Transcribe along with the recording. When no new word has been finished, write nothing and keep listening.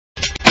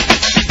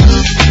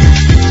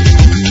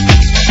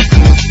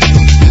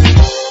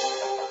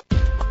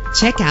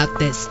Check out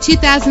this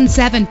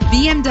 2007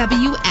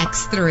 BMW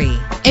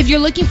X3. If you're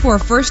looking for a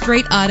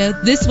first-rate auto,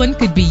 this one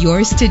could be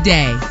yours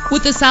today.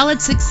 With a solid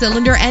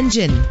 6-cylinder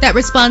engine that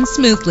responds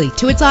smoothly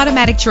to its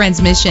automatic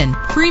transmission,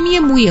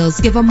 premium wheels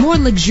give a more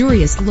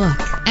luxurious look.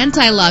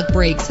 Anti-lock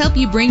brakes help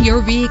you bring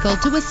your vehicle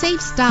to a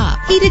safe stop.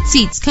 Heated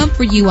seats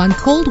comfort you on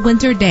cold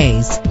winter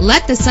days.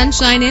 Let the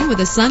sunshine in with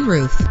a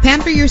sunroof.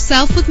 Pamper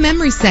yourself with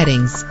memory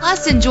settings.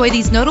 Plus, enjoy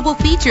these notable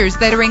features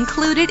that are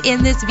included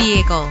in this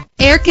vehicle: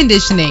 air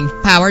conditioning,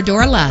 power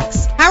door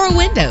locks, power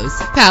windows,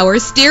 power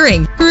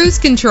steering, cruise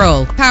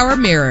control, power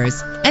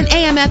mirrors, an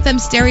AM/FM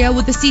stereo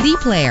with a CD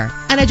player,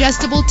 an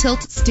adjustable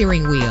tilt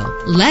steering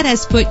wheel. Let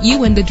us put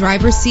you in the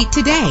driver's seat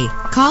today.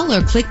 Call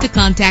or click to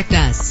contact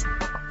us.